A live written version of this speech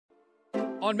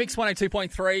On Mix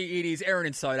 102.3, it is Erin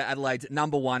and Soda, Adelaide's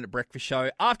number one breakfast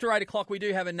show. After 8 o'clock, we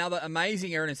do have another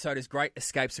amazing Erin and Soda's Great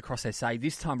Escapes Across SA.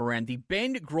 This time around, the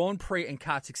Bend Grand Prix and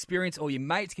Karts experience. All your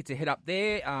mates get to head up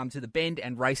there to the Bend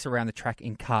and race around the track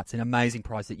in karts. An amazing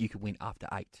prize that you could win after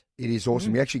 8. It is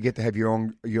awesome. You actually get to have your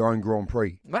own Grand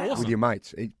Prix with your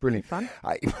mates. It's brilliant. Fun.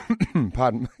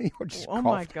 Pardon me. I just Oh, coughed.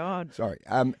 my God. Sorry.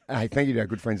 Hey, thank you to our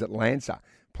good friends at Lancer,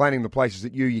 planning the places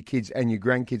that you, your kids and your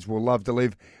grandkids will love to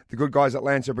live. The good guys at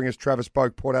Lancer bring us Travis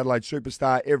Boak, Port Adelaide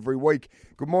superstar, every week.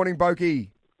 Good morning,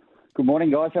 Boakey. Good morning,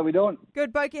 guys. How we doing?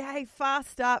 Good, Boki. Hey, fast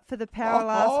start for the Power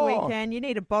last weekend. You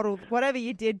need a bottle, whatever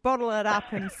you did, bottle it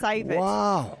up and save it.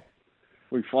 Wow.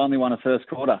 We finally won a first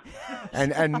quarter.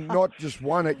 And not just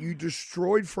won it, you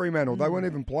destroyed Fremantle. They weren't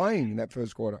even playing in that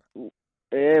first quarter.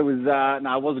 Yeah, it was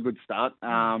it was a good start.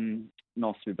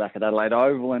 Nice to be back at Adelaide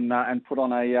Oval and put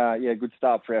on a good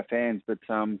start for our fans. But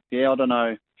I don't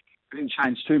know, it didn't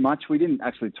change too much. We didn't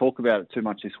actually talk about it too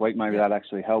much this week. Maybe that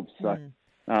actually helped. So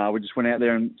we just went out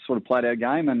there and sort of played our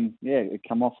game, and it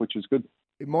come off, which was good.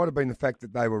 It might have been the fact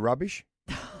that they were rubbish.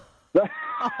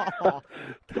 Oh,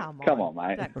 come on,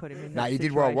 mate. Don't put him in No, that you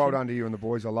did well. Well situation. done to you and the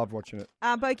boys. I loved watching it.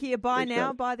 Boki, a bye Thanks, now,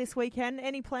 mate. bye this weekend.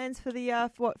 Any plans for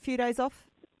the few days off?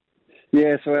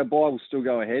 Yeah, so our bye will still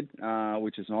go ahead,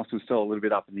 which is nice. We're still a little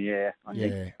bit up in the air, I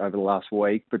think, over the last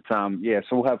week. But, so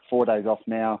we'll have 4 days off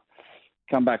now,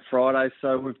 come back Friday.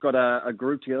 So we've got a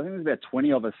group together. I think there's about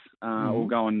 20 of us all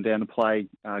going down to play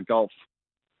golf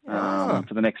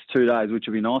for the next 2 days, which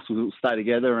will be nice. We'll stay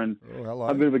together and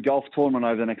have a bit of a golf tournament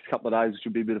over the next couple of days, which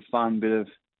will be a bit of fun, bit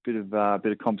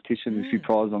of competition, a few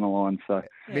prizes on the line. So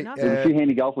nice. there's a few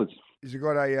handy golfers. Has it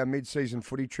got a mid-season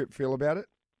footy trip feel about it?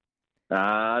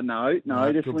 No,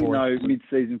 good definitely boy. no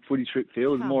mid-season footy trip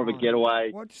feel. It's more of a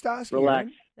getaway, Well, just asking. relax.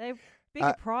 There's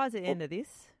bigger prize at the end of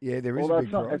this. Yeah, there is Although a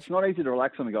big prize. it's not easy to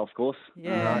relax on the golf course,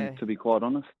 Yeah. to be quite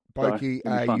honest. Boakey, So, it'll be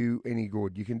are fun. you any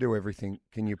good? You can do everything.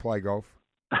 Can you play golf?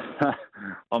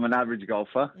 I'm an average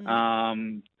golfer.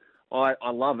 I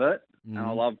love it, and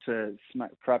I love to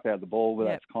smack crap out of the ball, but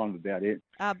that's kind of about it.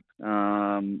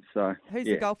 So Who's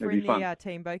yeah, the golfer it'll be in fun. the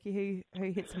team, Boki?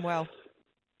 Who hits them well?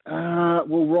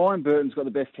 Well, Ryan Burton's got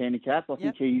the best handicap. I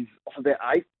think he's off about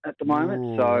 8 at the moment.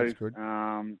 Ooh, so that's good.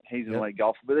 he's an elite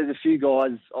golfer. But there's a few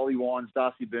guys, Ollie Wines,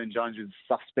 Darcy Byrne-Jones, with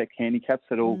suspect handicaps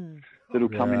that'll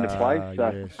come into play.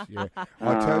 So Yes, yeah.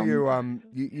 I tell you,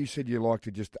 you said you like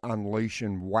to just unleash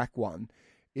and whack one.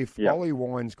 If Ollie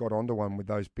Wines got onto one with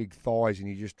those big thighs and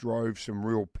he just drove some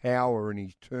real power in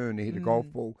his turn to hit a golf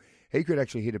ball, he could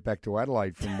actually hit it back to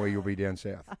Adelaide from where you'll be down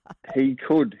south. he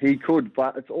could,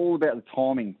 but it's all about the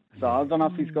timing. So I don't know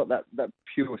if he's got that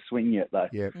pure swing yet, though.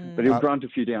 Yeah. But he'll grunt a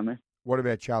few down there. What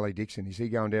about Charlie Dixon? Is he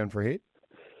going down for a hit?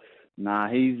 Nah,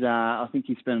 he's. I think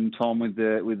he's spending time with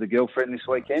the girlfriend this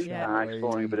weekend,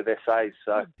 exploring a bit of essays.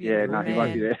 So he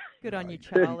won't be there. Good on you,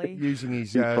 Charlie. Using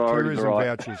his His priorities tourism are right.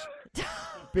 vouchers.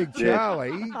 Big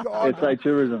Charlie. God, SA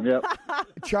tourism, yep.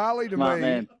 Charlie to Smart me,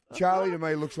 man. Charlie to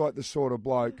me looks like the sort of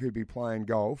bloke who'd be playing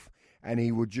golf, and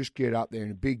he would just get up there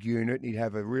in a big unit, and he'd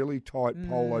have a really tight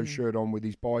polo shirt on with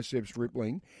his biceps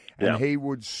rippling, and he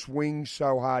would swing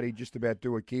so hard he'd just about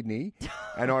do a kidney.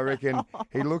 And I reckon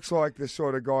he looks like the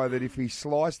sort of guy that if he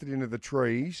sliced it into the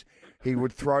trees, he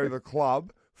would throw the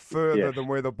club further than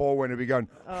where the ball went and be going.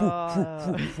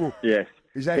 Yes.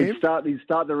 Is that him? He'd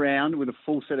start the round with a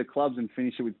full set of clubs and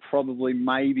finish it with probably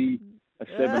maybe a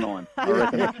 7-9. I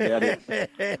reckon that's about it.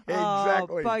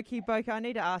 Exactly. Oh, Boki, I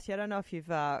need to ask you, I don't know if you've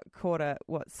caught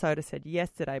what Soda said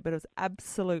yesterday, but it was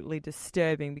absolutely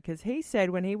disturbing because he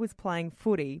said when he was playing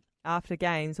footy after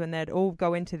games, when they'd all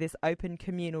go into this open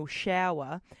communal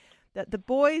shower, that the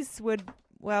boys would,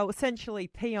 essentially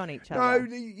pee on each other.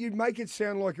 No, you make it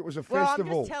sound like it was a Well,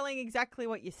 festival. I'm just telling exactly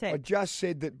what you I said. just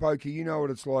said that, Boki, you know what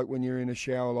it's like when you're in a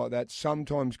shower like that.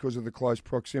 Sometimes because of the close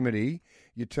proximity,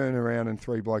 you turn around and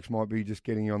 3 blokes might be just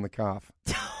getting you on the calf.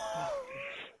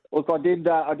 Look, I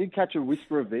did catch a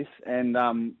whisper of this, and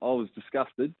I was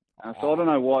disgusted. So I don't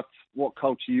know what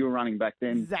culture you were running back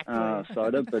then, Exactly.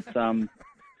 Soda, but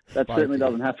that certainly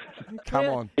doesn't happen Come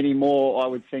on. anymore, I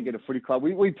would think, at a footy club.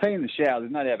 We pee in the shower,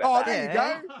 there's no doubt about Oh, that. there you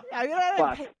go.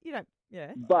 Yeah, you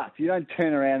don't, But you don't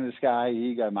turn around and just go, hey, here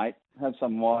you go, mate. Have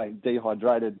some of my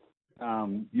dehydrated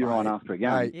urine after a game.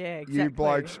 Hey, Yeah, you exactly.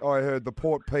 blokes, I heard the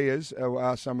Port Piers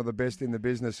are some of the best in the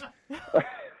business.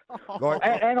 Like,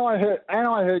 And I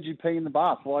heard you pee in the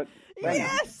bath. Like, hang on,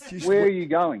 just, where are you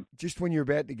going? just when you're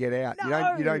about to get out,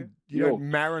 No. you don't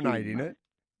marinate in it.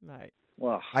 Mate.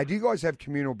 Well, Hey, do you guys have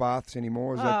communal baths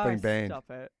anymore? Or has that been banned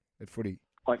Stop it. at footy?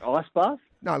 Like ice bath?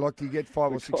 No, like do you get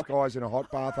 5 or 6 guys in a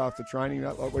hot bath after training,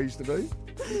 like we used to do?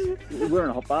 We're in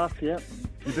a hot bath, yeah.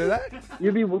 You do that?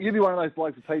 You'd be one of those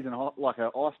blokes that pees in an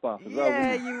ice bath as well.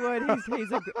 Yeah, you would.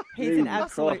 He's an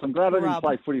absolute Christ, I'm glad I didn't grub.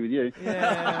 play footy with you.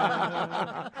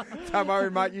 Yeah. Don't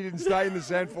worry, mate, you didn't stay in the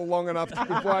SANFL long enough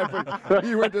to play, but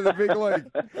you went to the big league.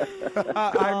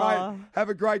 Hey, mate, have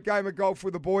a great game of golf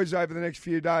with the boys over the next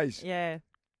few days. Yeah.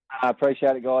 I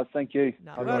appreciate it, guys. Thank you.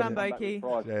 No, well done, Boki.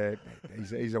 Yeah,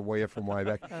 he's a weir from way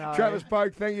back. I know. Travis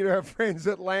Poke, thank you to our friends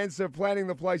at Lancer, planning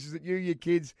the places that you, your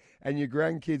kids, and your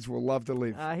grandkids will love to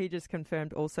live. He just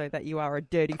confirmed also that you are a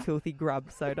dirty, filthy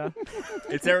grub, Soda.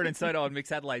 It's Aaron and Soda on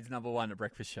Mix Adelaide's number 1 at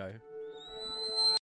Breakfast Show.